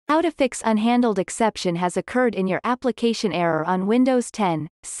How to fix unhandled exception has occurred in your application error on Windows 10,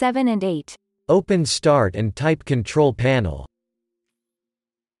 7 and 8. Open Start and type Control Panel.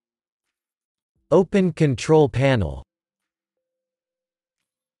 Open Control Panel.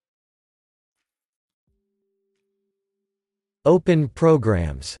 Open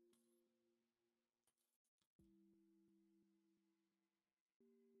Programs.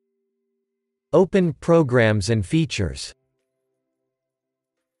 Open Programs and Features.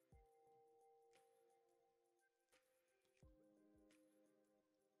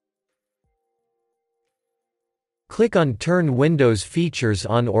 Click on Turn Windows Features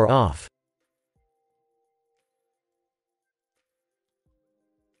on or off.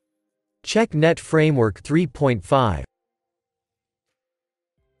 Check Net Framework 3.5.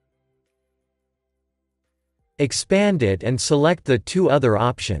 Expand it and select the two other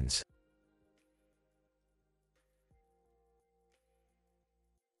options.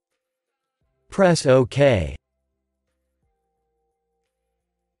 Press OK.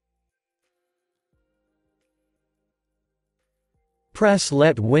 Press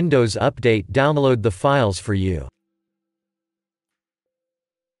Let Windows Update download the files for you.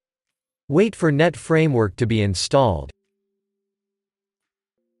 Wait for Net Framework to be installed.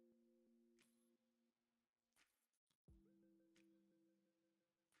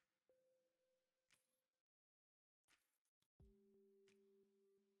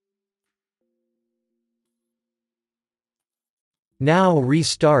 Now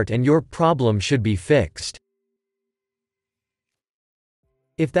restart and your problem should be fixed.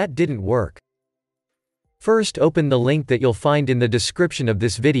 If that didn't work, first open the link that you'll find in the description of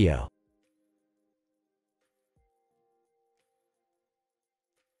this video.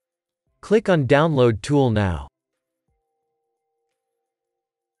 Click on Download Tool now.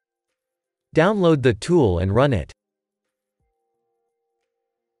 Download the tool and run it.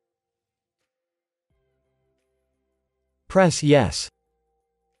 Press Yes.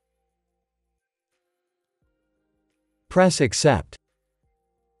 Press Accept.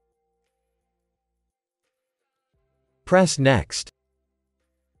 Press Next.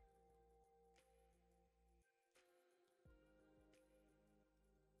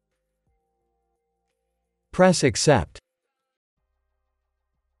 Press Accept.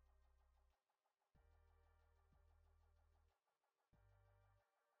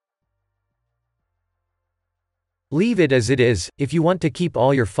 Leave it as it is, if you want to keep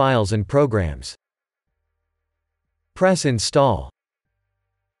all your files and programs. Press Install.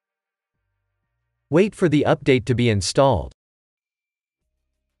 Wait for the update to be installed.